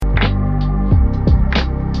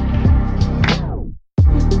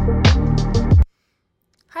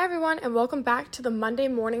everyone, and welcome back to the Monday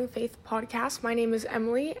Morning Faith Podcast. My name is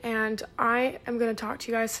Emily, and I am going to talk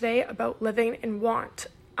to you guys today about living in want.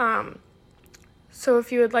 So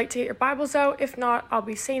if you would like to get your Bibles out, if not, I'll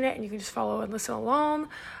be saying it, and you can just follow and listen along.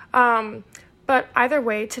 But either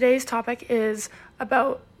way, today's topic is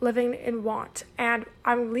about living in want, and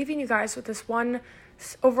I'm leaving you guys with this one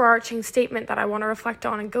overarching statement that I want to reflect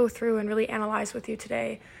on and go through and really analyze with you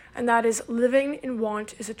today, and that is living in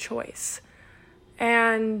want is a choice.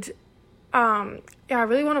 And I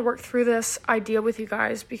really want to work through this idea with you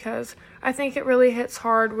guys because I think it really hits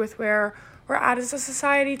hard with where we're at as a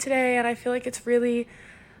society today, and I feel like it's really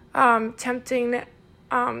tempting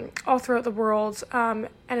all throughout the world and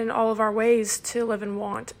in all of our ways to live in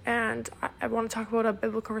want. And I want to talk about a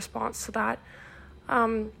biblical response to that.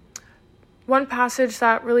 One passage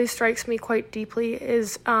that really strikes me quite deeply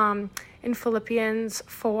is in Philippians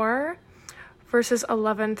 4, verses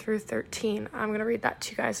 11 through 13. I'm going to read that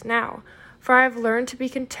to you guys now. For I have learned to be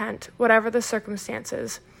content, whatever the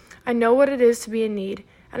circumstances. I know what it is to be in need,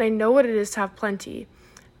 and I know what it is to have plenty.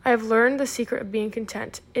 I have learned the secret of being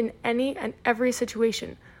content in any and every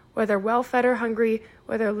situation, whether well-fed or hungry,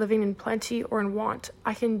 whether living in plenty or in want.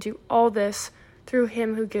 I can do all this through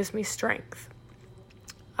him who gives me strength.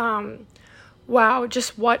 Wow,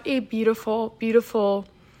 just what a beautiful, beautiful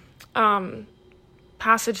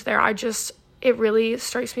passage there. It really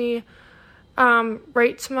strikes me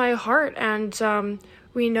right to my heart. And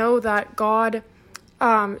we know that God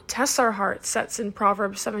tests our hearts. That's in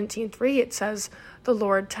Proverbs 17:3. It says, the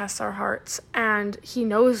Lord tests our hearts, and he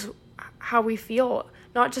knows how we feel,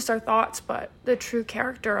 not just our thoughts, but the true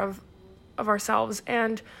character of ourselves.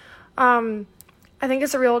 And I think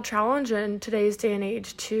it's a real challenge in today's day and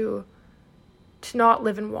age to not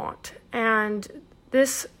live in want. And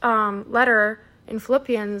this letter in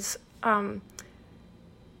Philippians,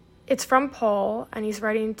 it's from Paul, and he's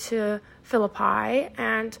writing to Philippi,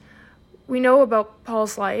 and we know about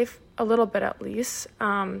Paul's life, a little bit at least,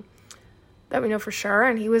 that we know for sure,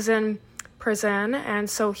 and he was in prison, and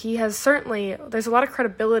so he has there's a lot of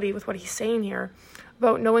credibility with what he's saying here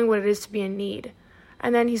about knowing what it is to be in need.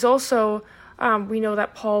 And then he's also, we know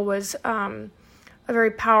that Paul was a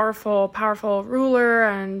very powerful ruler,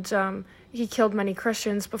 and he killed many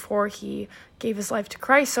Christians before he gave his life to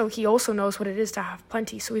Christ, so he also knows what it is to have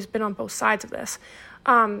plenty, so he's been on both sides of this.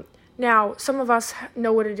 Now, some of us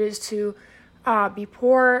know what it is to be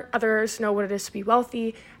poor, others know what it is to be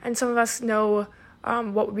wealthy, and some of us know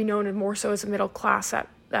what would be known more so as a middle class,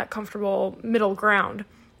 that comfortable middle ground.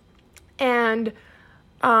 And,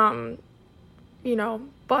 but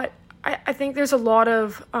I think there's a lot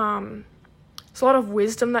of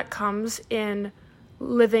wisdom that comes in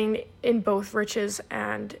living in both riches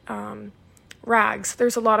and rags.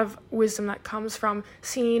 There's a lot of wisdom that comes from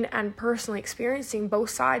seeing and personally experiencing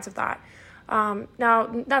both sides of that.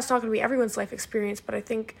 Now, that's not going to be everyone's life experience, but I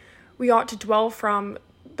think we ought to dwell from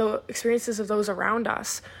the experiences of those around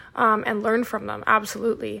us and learn from them,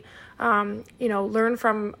 absolutely. Learn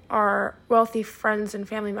from our wealthy friends and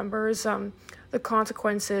family members, the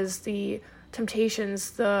consequences, the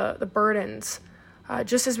temptations, the burdens,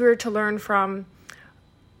 just as we were to learn from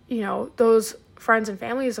those friends and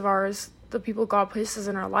families of ours, the people God places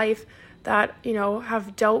in our life that,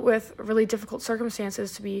 have dealt with really difficult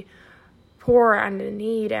circumstances, to be poor and in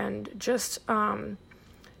need, and just, to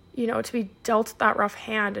be dealt that rough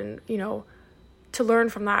hand, and, to learn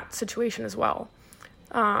from that situation as well.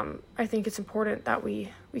 I think it's important that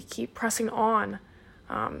we keep pressing on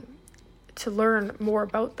to learn more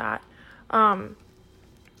about that.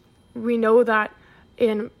 We know that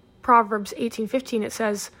in Proverbs 18:15 it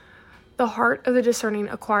says, the heart of the discerning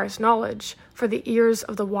acquires knowledge, for the ears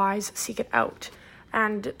of the wise seek it out.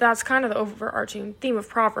 And that's kind of the overarching theme of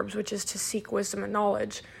Proverbs, which is to seek wisdom and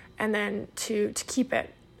knowledge, and then to keep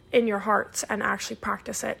it in your hearts and actually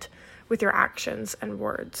practice it with your actions and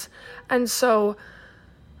words. And so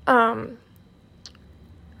I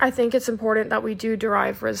think it's important that we do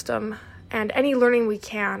derive wisdom and any learning we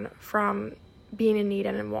can from being in need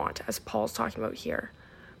and in want, as Paul's talking about here.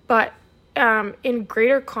 But in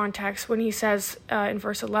greater context, when he says in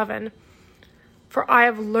verse 11, for I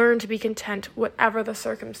have learned to be content whatever the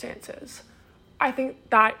circumstances, I think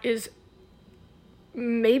that is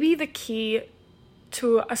maybe the key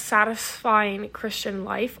to a satisfying Christian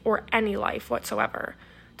life, or any life whatsoever,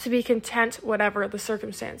 to be content whatever the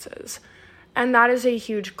circumstances. And that is a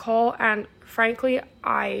huge call, and frankly,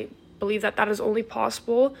 I believe that is only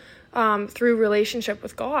possible through relationship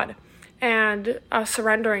with God and a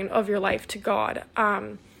surrendering of your life to God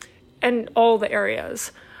in all the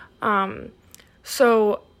areas.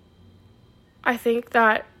 So I think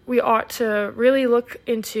that we ought to really look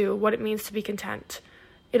into what it means to be content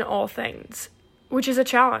in all things, which is a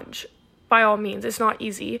challenge. By all means, it's not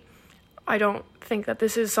easy. I don't think that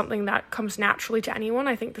this is something that comes naturally to anyone.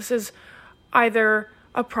 I think this is either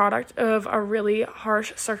a product of a really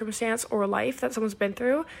harsh circumstance or life that someone's been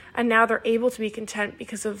through, and now they're able to be content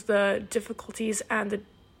because of the difficulties and the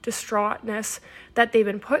distraughtness that they've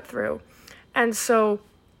been put through. And so,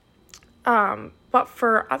 but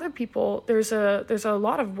for other people, there's a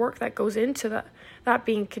lot of work that goes into that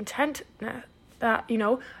being content. That,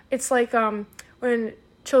 it's like when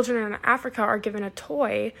children in Africa are given a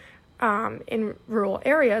toy in rural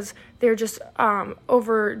areas, they're just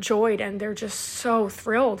overjoyed and they're just so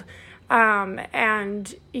thrilled.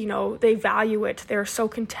 And, they value it. They're so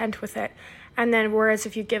content with it. And then whereas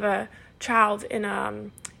if you give a child in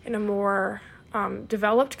a more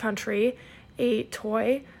developed country a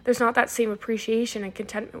toy, there's not that same appreciation and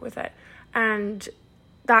contentment with it. And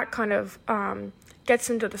that kind of gets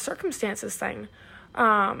into the circumstances thing.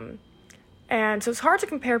 And so it's hard to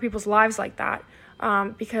compare people's lives like that.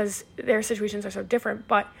 Because their situations are so different,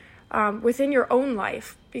 but within your own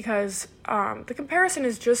life, because the comparison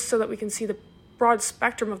is just so that we can see the broad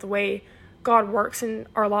spectrum of the way God works in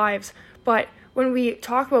our lives. But when we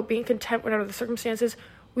talk about being content whatever the circumstances,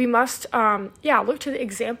 we must, look to the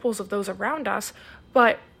examples of those around us,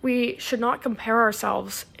 but we should not compare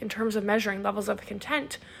ourselves in terms of measuring levels of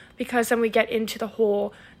content, because then we get into the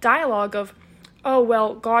whole dialogue of, oh,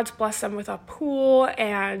 well, God's blessed them with a pool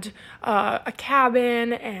and a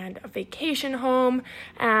cabin and a vacation home.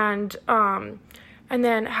 And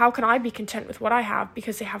then how can I be content with what I have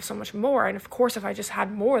because they have so much more? And of course, if I just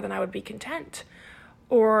had more, then I would be content.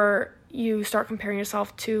 Or you start comparing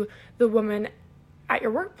yourself to the woman at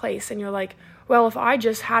your workplace and you're like, well, if I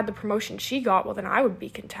just had the promotion she got, well, then I would be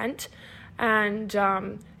content. And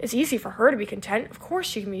it's easy for her to be content. Of course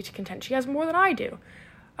she can be content. She has more than I do.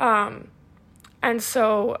 And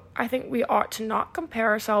so I think we ought to not compare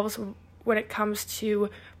ourselves when it comes to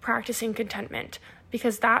practicing contentment,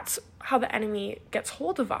 because that's how the enemy gets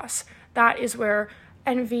hold of us. That is where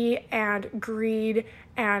envy and greed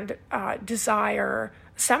and desire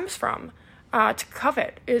stems from. To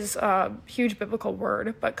covet is a huge biblical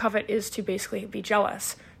word, but covet is to basically be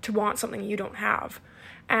jealous, to want something you don't have.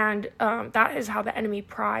 And that is how the enemy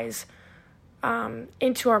pries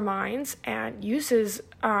into our minds and uses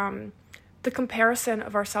the comparison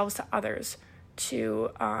of ourselves to others to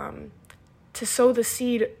sow the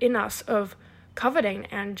seed in us of coveting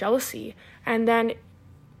and jealousy. And then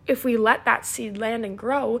if we let that seed land and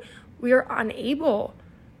grow, we are unable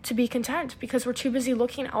to be content because we're too busy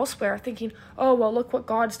looking elsewhere, thinking, oh, well, look what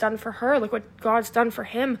God's done for her. Look what God's done for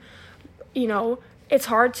him. It's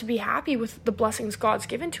hard to be happy with the blessings God's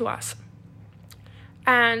given to us.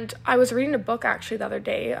 And I was reading a book actually the other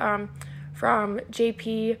day from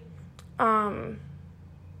J.P.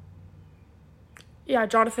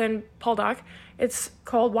 Jonathan Polduck. It's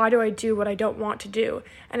called Why Do I Do What I Don't Want to Do?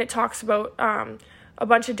 And it talks about a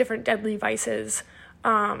bunch of different deadly vices,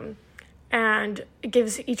 and it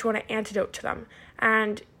gives each one an antidote to them.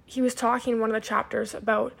 And he was talking in one of the chapters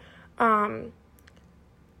about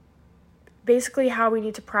basically how we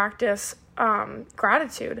need to practice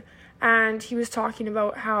gratitude. And he was talking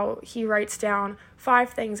about how he writes down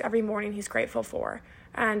 5 things every morning he's grateful for.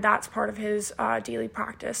 And that's part of his daily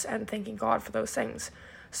practice and thanking God for those things.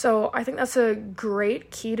 So I think that's a great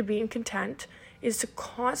key to being content, is to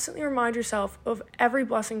constantly remind yourself of every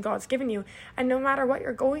blessing God's given you. And no matter what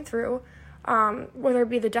you're going through, whether it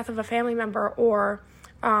be the death of a family member or,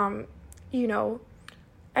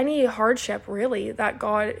 any hardship really that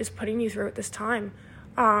God is putting you through at this time,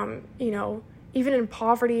 even in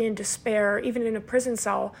poverty and despair, even in a prison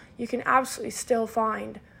cell, you can absolutely still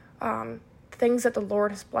find things that the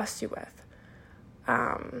Lord has blessed you with.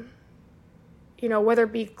 Whether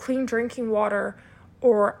it be clean drinking water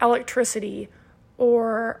or electricity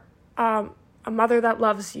or a mother that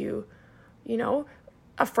loves you,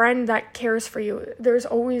 a friend that cares for you. There's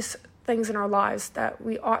always things in our lives that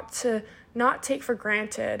we ought to not take for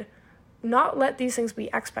granted, not let these things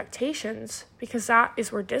be expectations, because that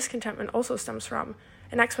is where discontentment also stems from.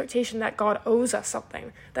 An expectation that God owes us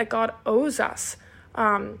something, that God owes us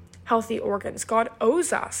healthy organs. God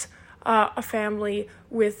owes us a family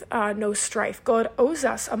with no strife. God owes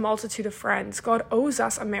us a multitude of friends. God owes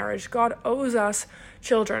us a marriage. God owes us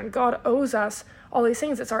children. God owes us all these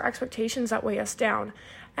things. It's our expectations that weigh us down.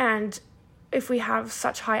 And if we have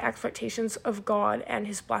such high expectations of God and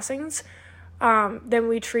his blessings, then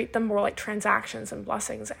we treat them more like transactions and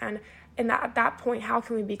blessings. And at that point, how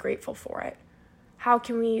can we be grateful for it? How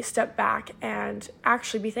can we step back and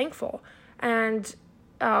actually be thankful? And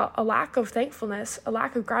a lack of thankfulness, a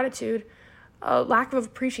lack of gratitude, a lack of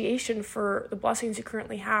appreciation for the blessings you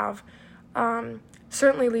currently have,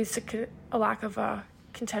 certainly leads to a lack of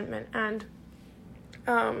contentment. And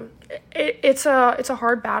it's a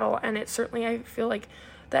hard battle, and it certainly, I feel like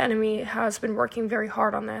the enemy has been working very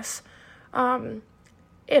hard on this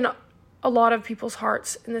in a lot of people's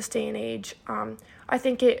hearts in this day and age. I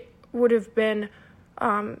think it would have been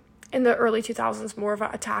in the early 2000s more of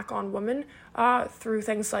an attack on women through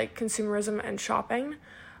things like consumerism and shopping,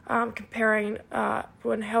 comparing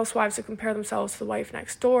when housewives would compare themselves to the wife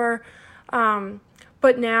next door.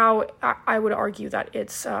 But now I would argue that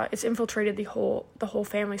it's infiltrated the whole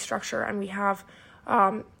family structure, and we have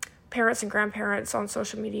parents and grandparents on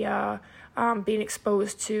social media being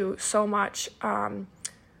exposed to so much that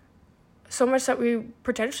we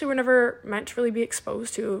potentially were never meant to really be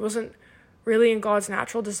exposed to. It wasn't really in God's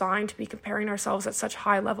natural design to be comparing ourselves at such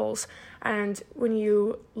high levels. And when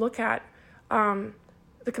you look at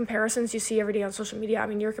the comparisons you see every day on social media, I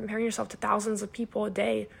mean, you're comparing yourself to thousands of people a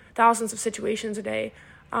day, thousands of situations a day,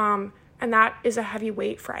 and that is a heavy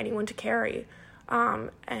weight for anyone to carry,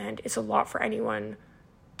 and it's a lot for anyone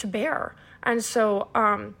to bear. And so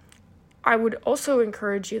I would also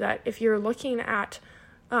encourage you that if you're looking at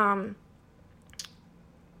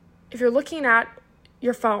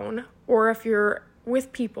your phone, or if you're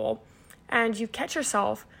with people and you catch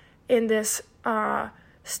yourself in this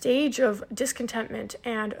stage of discontentment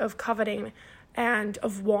and of coveting and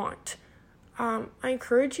of want, I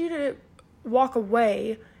encourage you to walk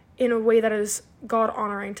away in a way that is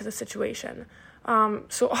God-honoring to the situation.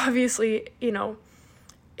 So obviously,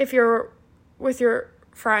 if you're with your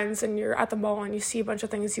friends and you're at the mall and you see a bunch of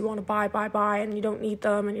things you want to buy, and you don't need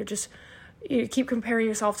them, and you keep comparing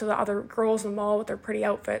yourself to the other girls in the mall with their pretty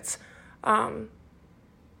outfits, I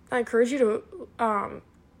encourage you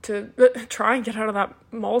to try and get out of that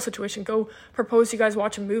mall situation. Go propose you guys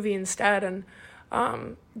watch a movie instead, and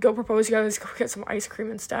go propose you guys go get some ice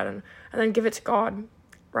cream instead, and then give it to God,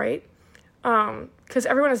 right? Because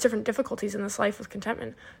everyone has different difficulties in this life of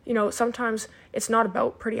contentment. Sometimes it's not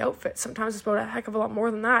about pretty outfits. Sometimes it's about a heck of a lot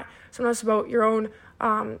more than that. Sometimes it's about your own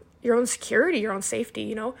security, your own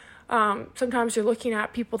safety. Sometimes you're looking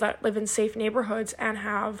at people that live in safe neighborhoods and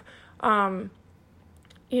have,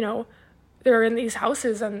 they're in these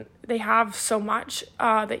houses and they have so much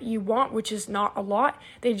that you want, which is not a lot.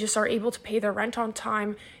 They just are able to pay their rent on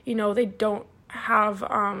time. They don't have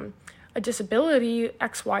a disability,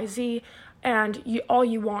 XYZ, and all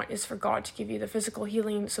you want is for God to give you the physical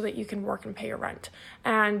healing so that you can work and pay your rent.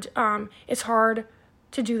 And it's hard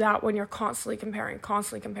to do that when you're constantly comparing.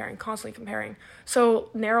 So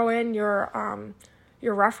narrow in your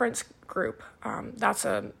reference group. That's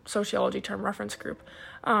a sociology term, reference group.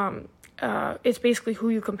 It's basically who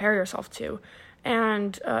you compare yourself to,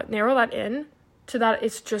 and narrow that in to that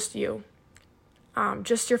it's just you,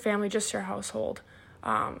 just your family, just your household.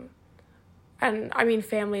 And I mean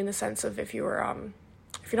family in the sense of if you're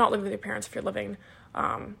not living with your parents, if you're living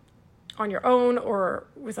on your own or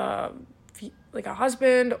with a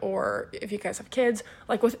husband, or if you guys have kids,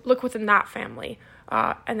 look within that family,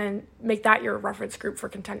 and then make that your reference group for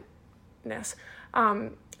contentness.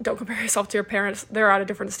 Don't compare yourself to your parents. They're at a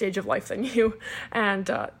different stage of life than you. And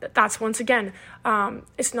that's, once again,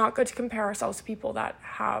 it's not good to compare ourselves to people that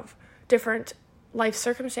have different life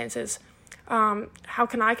circumstances. How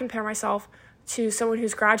can I compare myself to someone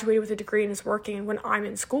who's graduated with a degree and is working when I'm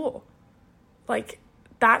in school?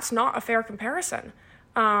 That's not a fair comparison.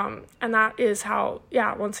 And that is how,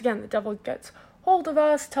 once again, the devil gets hold of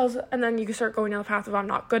us, and then you can start going down the path of, I'm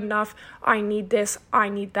not good enough, I need this, I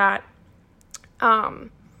need that. And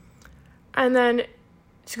then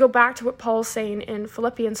to go back to what Paul's saying in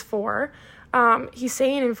Philippians 4, he's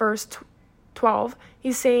saying in verse 12,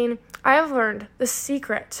 he's saying, I have learned the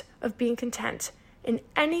secret of being content in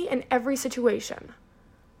any and every situation,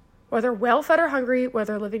 whether well-fed or hungry,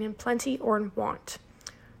 whether living in plenty or in want.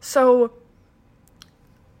 So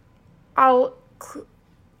I'll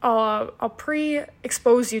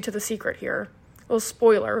pre-expose you to the secret here. A little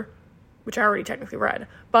spoiler, which I already technically read,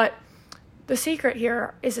 but the secret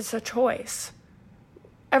here is it's a choice.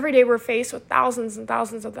 Every day we're faced with thousands and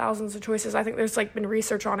thousands and thousands of choices. I think there's been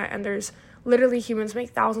research on it, and there's literally humans make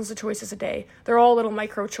thousands of choices a day. They're all little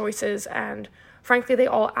micro choices, and frankly, they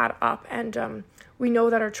all add up. And we know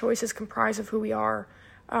that our choices comprise of who we are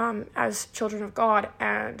as children of God.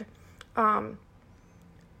 And,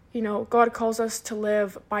 God calls us to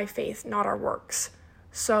live by faith, not our works.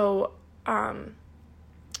 So,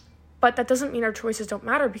 but that doesn't mean our choices don't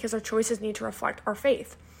matter, because our choices need to reflect our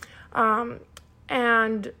faith.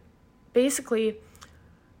 And basically,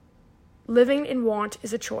 living in want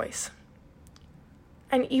is a choice.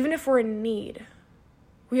 And even if we're in need,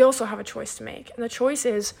 we also have a choice to make. And the choice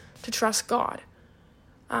is to trust God.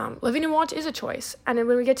 Living in want is a choice. And then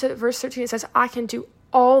when we get to verse 13, it says, I can do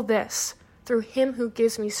all this through him who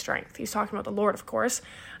gives me strength. He's talking about the Lord, of course.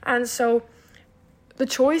 And so the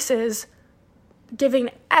choice is giving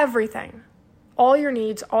everything, all your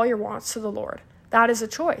needs, all your wants to the Lord. That is a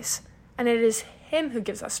choice. And it is him who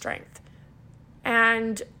gives us strength.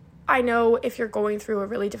 And I know if you're going through a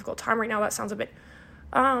really difficult time right now, that sounds a bit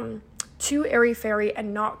too airy-fairy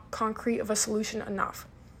and not concrete of a solution enough.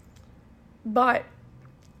 But,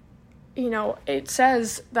 it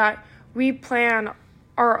says that we try and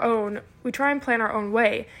plan our own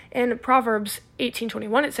way. In Proverbs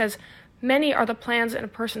 18:21, it says, many are the plans in a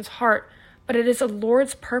person's heart, but it is the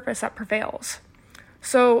Lord's purpose that prevails.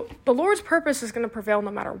 So the Lord's purpose is going to prevail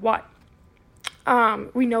no matter what.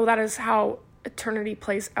 We know that is how eternity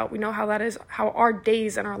plays out. We know how that is how our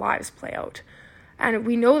days and our lives play out. And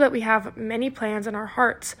we know that we have many plans in our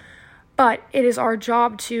hearts, but it is our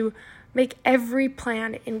job to make every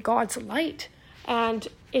plan in God's light. And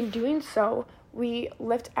in doing so, we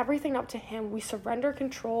lift everything up to him. We surrender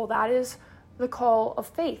control. That is the call of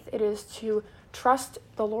faith. It is to trust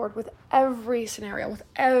the Lord with every scenario, with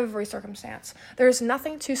every circumstance. There's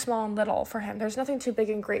nothing too small and little for him. There's nothing too big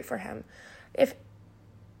and great for him. If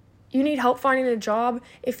you need help finding a job,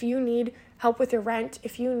 if you need help with your rent,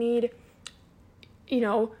 if you need,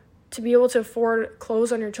 to be able to afford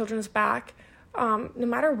clothes on your children's back, no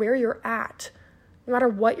matter where you're at, no matter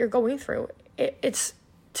what you're going through, it's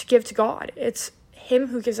to give to God. It's him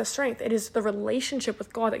who gives us strength. It is the relationship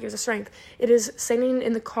with God that gives us strength. It is singing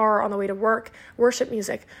in the car on the way to work, worship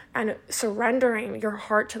music, and surrendering your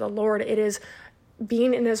heart to the Lord. It is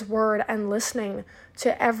being in his word and listening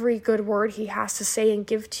to every good word he has to say and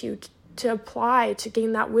give to you, to apply, to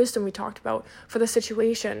gain that wisdom we talked about for the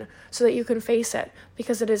situation so that you can face it,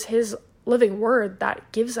 because it is his living word that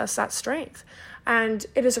gives us that strength. And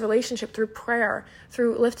it is a relationship through prayer,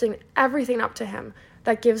 through lifting everything up to him,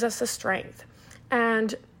 that gives us the strength.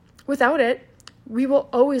 And without it, we will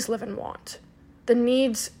always live in want. The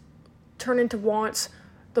needs turn into wants,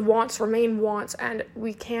 the wants remain wants, and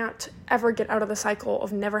we can't ever get out of the cycle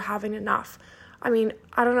of never having enough. I mean,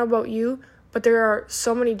 I don't know about you, but there are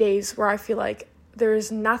so many days where I feel like there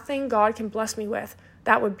is nothing God can bless me with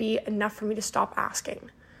that would be enough for me to stop asking.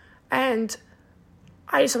 And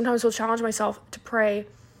I sometimes will challenge myself to pray,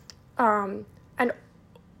 and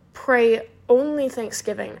pray only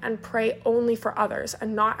thanksgiving and pray only for others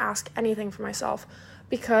and not ask anything for myself,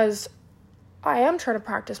 because I am trying to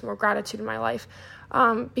practice more gratitude in my life,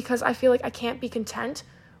 because I feel like I can't be content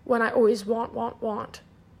when I always want.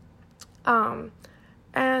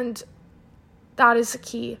 And that is the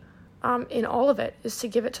key in all of it, is to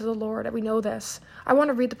give it to the Lord. And we know this. I want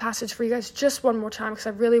to read the passage for you guys just one more time, because I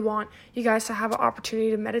really want you guys to have an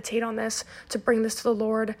opportunity to meditate on this, to bring this to the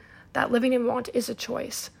Lord, that living in want is a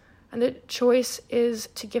choice. And the choice is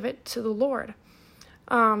to give it to the Lord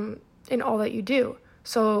in all that you do.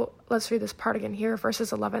 So let's read this part again here,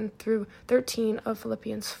 verses 11 through 13 of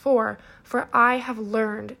Philippians 4. For I have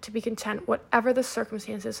learned to be content whatever the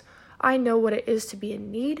circumstances. I know what it is to be in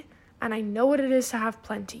need, and I know what it is to have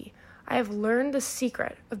plenty. I have learned the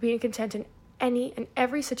secret of being content in any and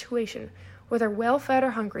every situation, whether well-fed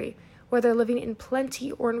or hungry, whether living in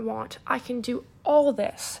plenty or in want. I can do all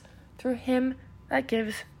this through him that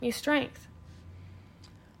gives me strength.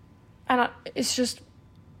 And it's just,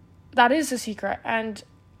 that is the secret. And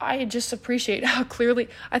I just appreciate how clearly,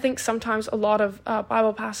 I think sometimes a lot of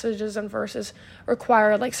Bible passages and verses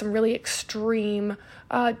require like some really extreme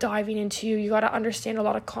diving into. You got to understand a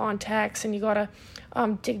lot of context, and you got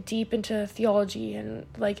to dig deep into theology and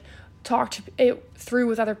like talk it through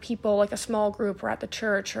with other people, like a small group or at the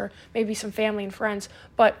church or maybe some family and friends.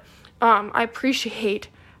 But I appreciate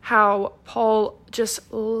how Paul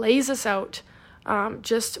just lays us out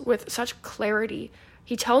just with such clarity.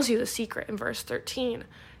 He tells you the secret in verse 13.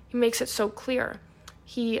 He makes it so clear.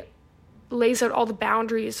 He lays out all the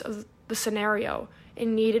boundaries of the scenario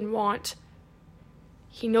in need and want.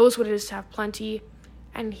 He knows what it is to have plenty,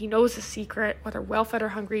 and he knows the secret, whether well-fed or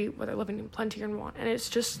hungry, whether living in plenty or in want. And it's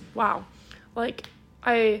just, wow. Like,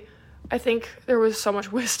 I think there was so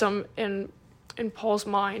much wisdom in Paul's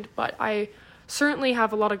mind, but I certainly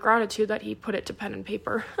have a lot of gratitude that he put it to pen and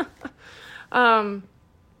paper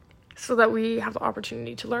so that we have the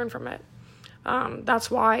opportunity to learn from it.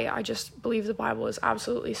 That's why I just believe the Bible is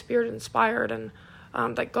absolutely spirit-inspired, and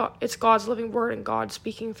that it's God's living word, and God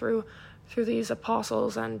speaking through these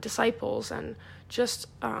apostles and disciples, and just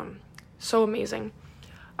so amazing.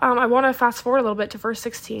 I want to fast forward a little bit to verse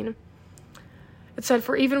 16. It said,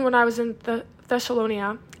 "For even when I was in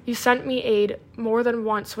Thessalonica, you sent me aid more than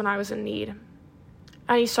once when I was in need."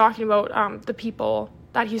 And he's talking about the people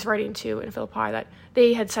that he's writing to in Philippi, that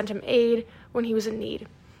they had sent him aid when he was in need.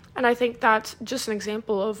 And I think that's just an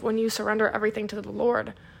example of when you surrender everything to the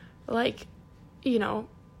Lord. Like,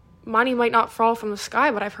 money might not fall from the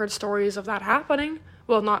sky, but I've heard stories of that happening.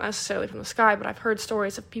 Well, not necessarily from the sky, but I've heard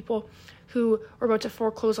stories of people who were about to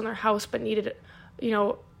foreclose on their house but needed,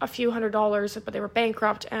 a few $100s, but they were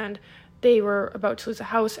bankrupt and they were about to lose a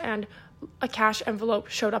house, and a cash envelope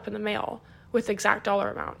showed up in the mail with the exact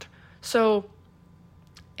dollar amount. So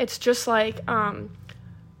it's just like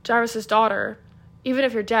Jairus' daughter, even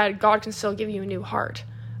if you're dead, God can still give you a new heart.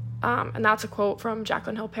 And that's a quote from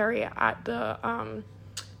Jacqueline Hill Perry at the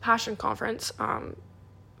Passion Conference.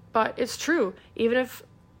 But it's true. Even if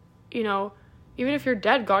you're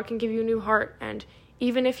dead, God can give you a new heart. And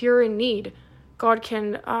even if you're in need, God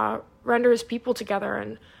can render his people together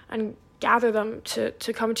and gather them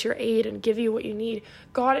to come to your aid and give you what you need.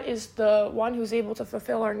 God is the one who's able to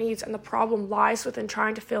fulfill our needs, and the problem lies within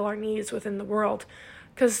trying to fill our needs within the world.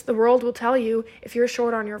 Because the world will tell you, if you're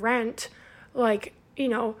short on your rent, the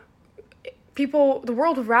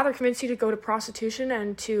world would rather convince you to go to prostitution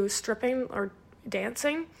and to stripping or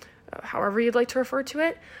dancing, however you'd like to refer to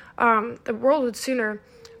it. The world would sooner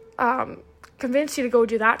convince you to go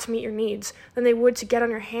do that to meet your needs than they would to get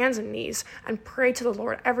on your hands and knees and pray to the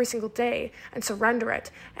Lord every single day and surrender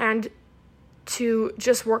it, and to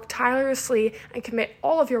just work tirelessly and commit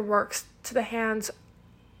all of your works to the hands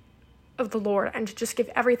of the Lord and to just give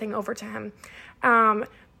everything over to him.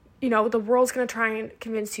 The world's going to try and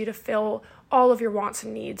convince you to fill all of your wants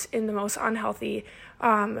and needs in the most unhealthy,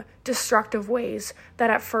 destructive ways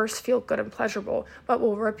that at first feel good and pleasurable, but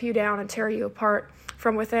will rip you down and tear you apart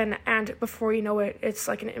from within. And before you know it, it's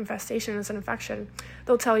like an infestation, it's an infection.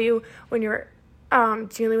 They'll tell you when you're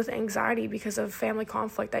dealing with anxiety because of family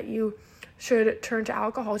conflict that you should turn to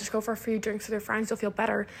alcohol, just go for a few drinks with your friends, you'll feel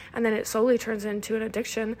better. And then it slowly turns into an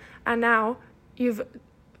addiction. And now you've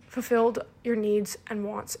fulfilled your needs and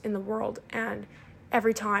wants in the world. And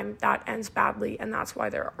every time that ends badly. And that's why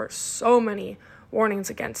there are so many warnings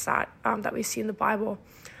against that, that we see in the Bible.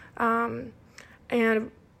 And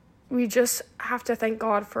we just have to thank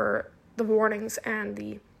God for the warnings and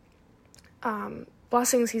the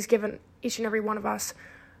blessings he's given each and every one of us,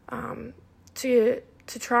 to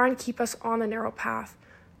try and keep us on the narrow path,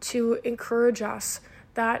 to encourage us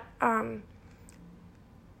that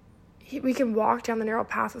we can walk down the narrow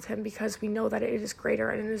path with him because we know that it is greater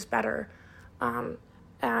and it is better.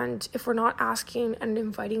 And if we're not asking and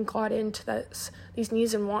inviting God into these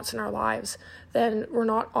needs and wants in our lives, then we're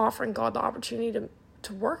not offering God the opportunity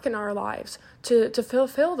to work in our lives, to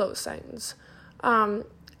fulfill those things.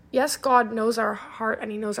 Yes, God knows our heart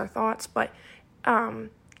and he knows our thoughts, but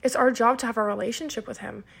it's our job to have a relationship with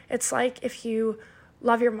him. It's like if you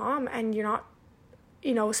love your mom and you're not,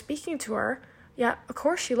 speaking to her, yeah, of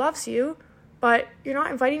course she loves you, but you're not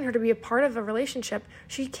inviting her to be a part of a relationship.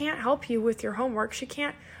 She can't help you with your homework. She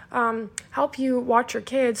can't help you watch your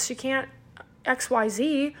kids. She can't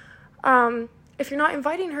XYZ. If you're not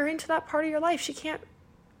inviting her into that part of your life, she can't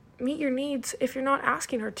meet your needs if you're not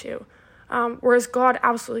asking her to. Whereas God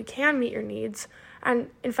absolutely can meet your needs.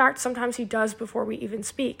 And in fact, sometimes he does before we even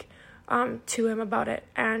speak to him about it.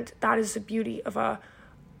 And that is the beauty of a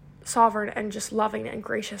sovereign and just loving and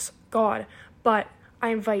gracious God. But I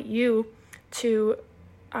invite you to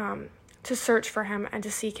search for him and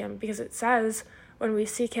to seek him, because it says when we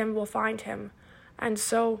seek him, we'll find him. And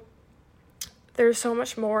so there's so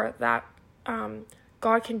much more that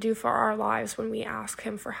God can do for our lives when we ask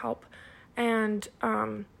him for help. And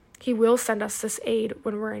he will send us this aid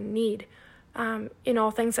when we're in need. In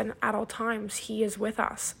all things and at all times, he is with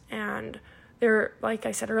us. And there, like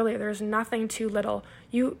I said earlier, there's nothing too little.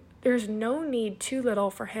 There's no need too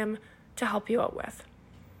little for him to help you out with.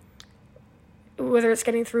 Whether it's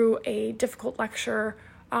getting through a difficult lecture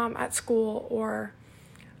at school, or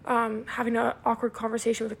having an awkward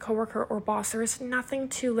conversation with a coworker or boss, there is nothing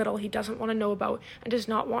too little he doesn't want to know about and does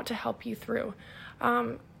not want to help you through.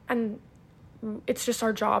 And it's just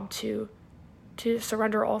our job to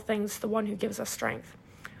surrender all things to the one who gives us strength,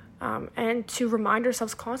 and to remind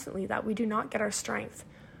ourselves constantly that we do not get our strength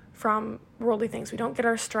from worldly things. We don't get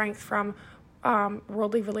our strength from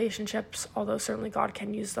worldly relationships, although certainly God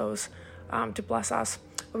can use those to bless us.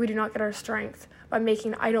 But we do not get our strength by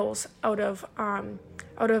making idols out of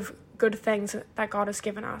good things that God has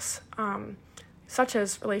given us, such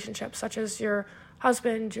as relationships, such as your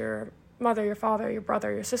husband, your mother, your father, your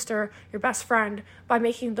brother, your sister, your best friend, by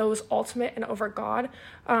making those ultimate and over God,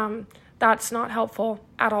 that's not helpful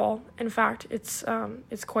at all. In fact, it's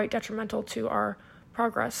quite detrimental to our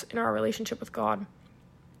progress in our relationship with God.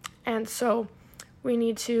 And so we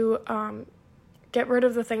need to get rid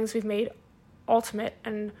of the things we've made ultimate,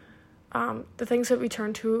 and the things that we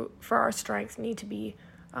turn to for our strength need to be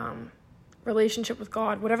relationship with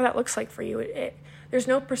God, whatever that looks like for you. There's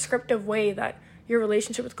no prescriptive way that your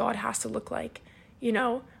relationship with God has to look like,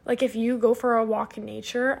 like if you go for a walk in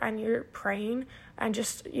nature and you're praying and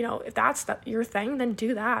just, if that's your thing, then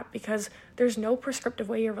do that, because there's no prescriptive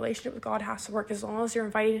way your relationship with God has to work, as long as you're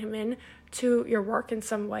inviting him in to your work in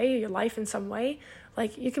some way, your life in some way.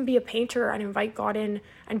 Like, you can be a painter and invite God in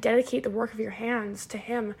and dedicate the work of your hands to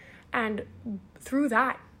him, and through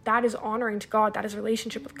that is honoring to God. That is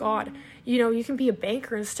relationship with God. You can be a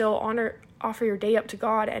banker and still offer your day up to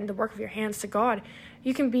God and the work of your hands to God.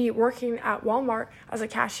 You can be working at Walmart as a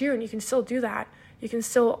cashier, and you can still do that. You can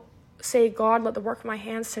still say, God, let the work of my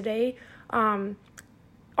hands today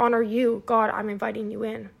honor you. God, I'm inviting you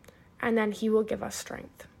in. And then he will give us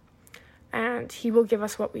strength. And he will give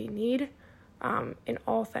us what we need in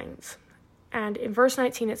all things. And in verse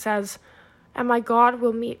 19 it says, and my God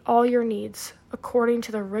will meet all your needs according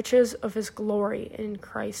to the riches of his glory in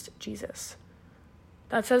Christ Jesus.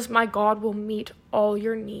 That says, my God will meet all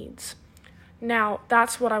your needs. Now,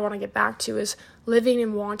 that's what I want to get back to, is living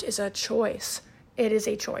in want is a choice. It is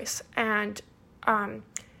a choice. And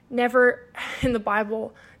never in the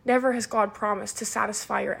Bible, never has God promised to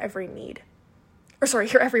satisfy your every need.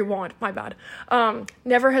 Your every want, my bad.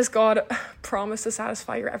 Never has God promised to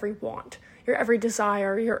satisfy your every want, your every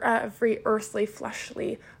desire, your every earthly,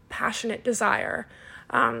 fleshly, passionate desire.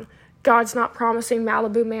 God's not promising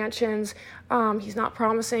Malibu mansions. He's not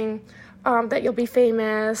promising that you'll be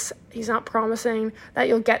famous. He's not promising that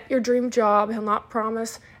you'll get your dream job. He'll not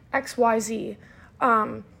promise X, Y, Z.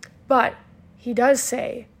 But he does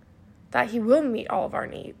say that he will meet all of our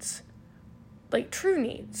needs, like true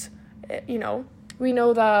needs. We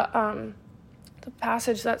know the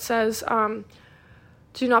passage that says,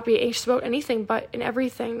 do not be anxious about anything, but in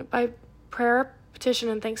everything, by prayer, petition,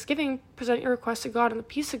 and thanksgiving, present your requests to God, and the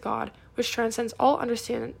peace of God, which transcends all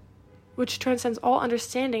understanding,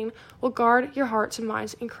 will guard your hearts and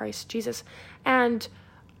minds in Christ Jesus. And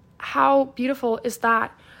how beautiful is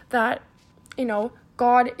that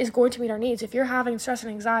God is going to meet our needs. If you're having stress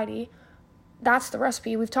and anxiety, that's the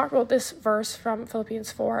recipe. We've talked about this verse from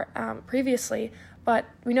Philippians 4 previously, but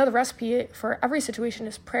we know the recipe for every situation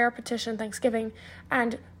is prayer, petition, thanksgiving,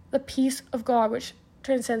 and the peace of God, which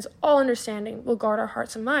transcends all understanding, will guard our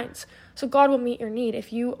hearts and minds. So God will meet your need.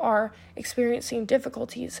 If you are experiencing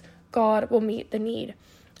difficulties, God will meet the need.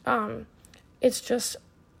 It's just,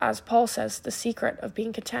 as Paul says, the secret of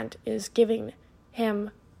being content is giving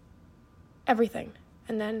him everything,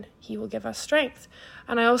 and then he will give us strength.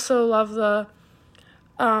 And I also love the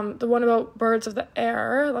one about birds of the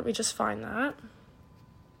air. Let me just find that.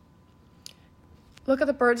 Look at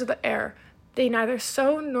the birds of the air. They neither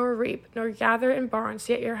sow nor reap nor gather in barns,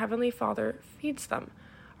 yet your heavenly Father feeds them.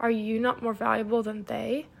 Are you not more valuable than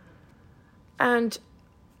they? And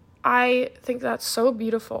I think that's so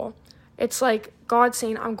beautiful. It's like God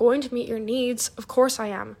saying, I'm going to meet your needs. Of course I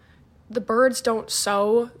am. The birds don't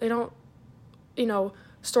sow. They don't,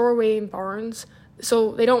 store away in barns.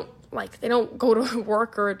 So they don't go to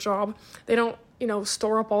work or a job. They don't,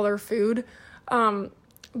 store up all their food.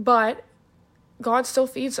 But God still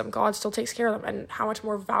feeds them. God still takes care of them. And how much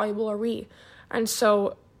more valuable are we? And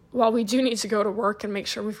so while we do need to go to work and make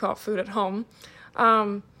sure we've got food at home,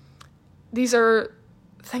 these are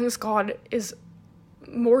things God is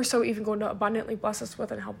more so even going to abundantly bless us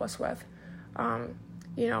with and help us with.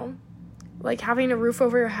 Like having a roof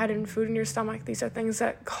over your head and food in your stomach. These are things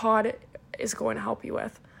that God is going to help you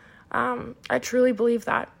with. I truly believe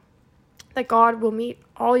that God will meet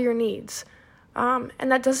all your needs. And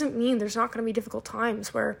that doesn't mean there's not going to be difficult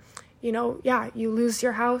times where, you lose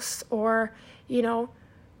your house, or,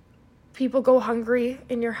 people go hungry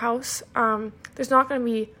in your house. There's not going to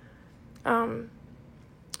be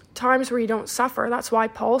times where you don't suffer. That's why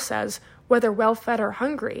Paul says, whether well-fed or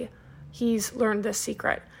hungry, he's learned this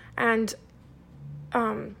secret. And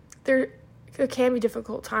there can be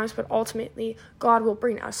difficult times, but ultimately God will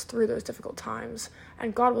bring us through those difficult times,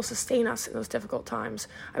 and God will sustain us in those difficult times.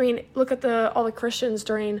 I mean, look at all the Christians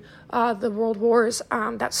during the world wars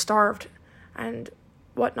that starved and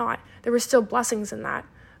whatnot. There were still blessings in that.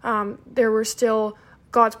 There were still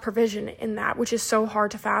God's provision in that, which is so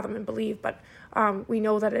hard to fathom and believe, but we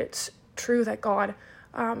know that it's true that God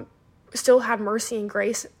still had mercy and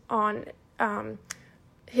grace on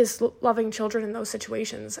his loving children in those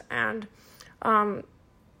situations. And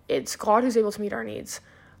it's God who's able to meet our needs.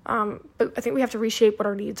 But I think we have to reshape what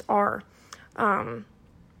our needs are. The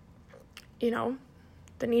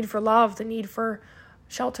need for love, the need for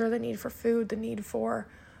shelter, the need for food, the need for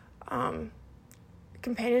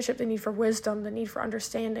companionship, the need for wisdom, the need for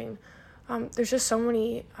understanding. There's just so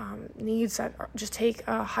many needs that just take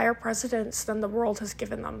a higher precedence than the world has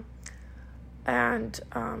given them. And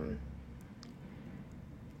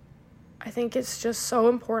I think it's just so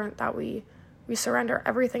important that we surrender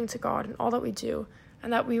everything to God in all that we do,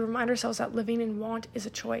 and that we remind ourselves that living in want is a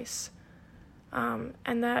choice.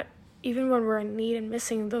 And that even when we're in need and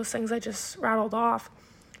missing those things I just rattled off,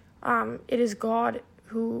 it is God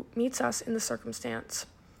who meets us in the circumstance.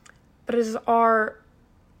 But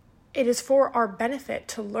it is for our benefit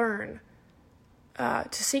to learn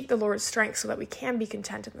to seek the Lord's strength so that we can be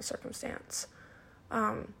content in the circumstance.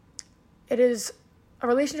 It is a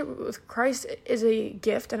relationship with Christ is a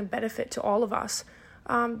gift and a benefit to all of us,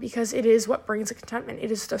 because it is what brings a contentment.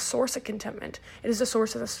 It is the source of contentment. It is the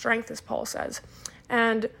source of the strength, as Paul says.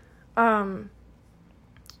 And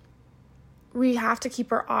we have to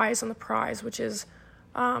keep our eyes on the prize, which is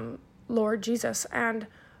Lord Jesus, and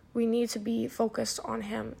we need to be focused on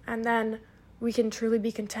him. And then we can truly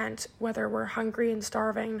be content, whether we're hungry and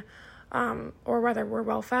starving, or whether we're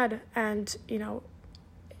well fed and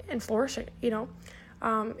and flourishing.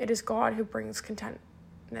 It is God who brings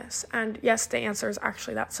contentness. And yes, the answer is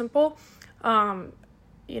actually that simple.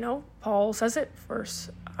 Paul says it,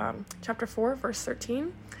 chapter 4, verse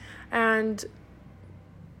 13. And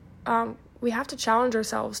we have to challenge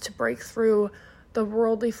ourselves to break through the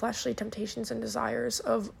worldly, fleshly temptations and desires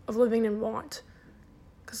of living in want.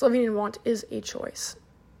 Because living in want is a choice.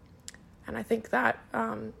 And I think that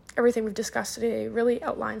everything we've discussed today really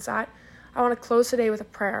outlines that. I want to close today with a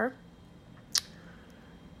prayer.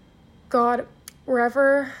 God,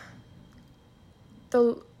 wherever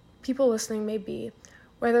the people listening may be,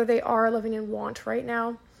 whether they are living in want right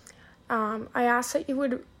now, I ask that you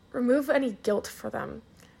would remove any guilt for them.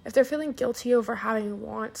 If they're feeling guilty over having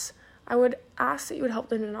wants, I would ask that you would help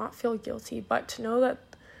them to not feel guilty, but to know that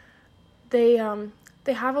they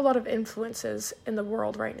have a lot of influences in the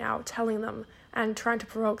world right now telling them and trying to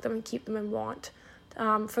provoke them and keep them in want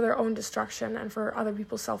for their own destruction and for other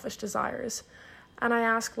people's selfish desires. And I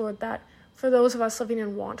ask, Lord, that for those of us living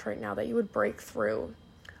in want right now, that you would break through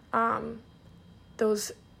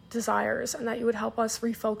those desires, and that you would help us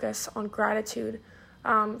refocus on gratitude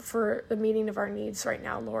for the meeting of our needs right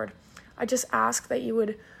now, Lord. I just ask that you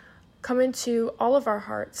would come into all of our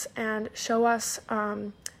hearts and show us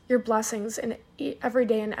your blessings in every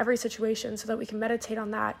day and every situation, so that we can meditate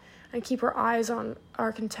on that and keep our eyes on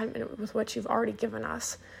our contentment with what you've already given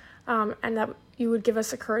us, and that you would give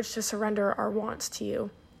us the courage to surrender our wants to you.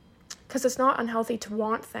 Because it's not unhealthy to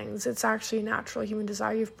want things. It's actually a natural human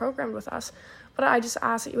desire you've programmed with us. But I just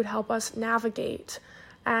ask that you would help us navigate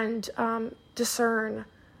and discern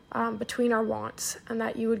between our wants, and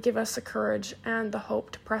that you would give us the courage and the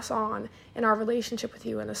hope to press on in our relationship with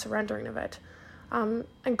you and the surrendering of it. And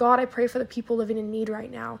God, I pray for the people living in need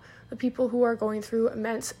right now, the people who are going through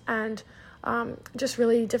immense and just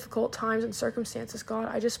really difficult times and circumstances. God,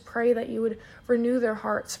 I just pray that you would renew their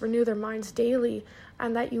hearts, renew their minds daily,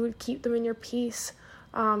 and that you would keep them in your peace,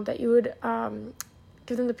 that you would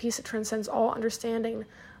give them the peace that transcends all understanding,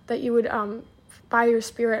 that you would, by your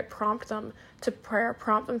Spirit, prompt them to prayer,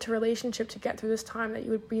 prompt them to relationship to get through this time, that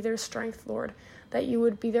you would be their strength, Lord, that you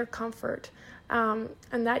would be their comfort, and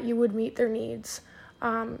that you would meet their needs,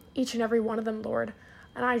 each and every one of them, Lord.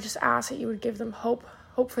 And I just ask that you would give them hope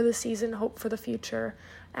for the season, hope for the future,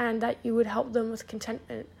 and that you would help them with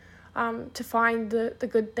contentment, to find the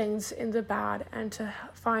good things in the bad, and to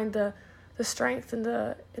find the strength in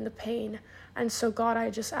the pain. And so, God, I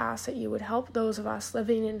just ask that you would help those of us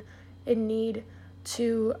living in need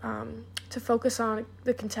to focus on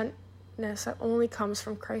the contentness that only comes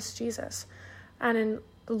from Christ Jesus. And in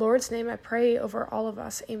the Lord's name, I pray over all of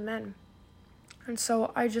us. Amen. And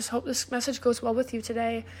so I just hope this message goes well with you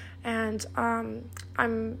today. And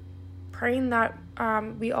I'm praying that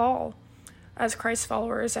we all, as Christ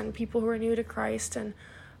followers and people who are new to Christ, and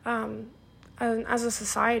as a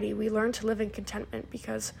society, we learn to live in contentment,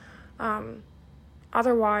 because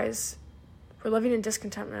otherwise we're living in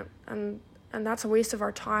discontentment, and that's a waste of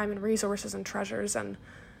our time and resources and treasures, and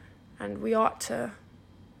we ought to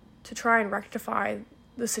try and rectify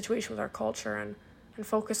the situation with our culture and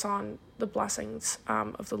focus on the blessings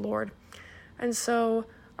of the Lord. And so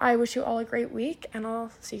I wish you all a great week, and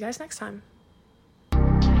I'll see you guys next time.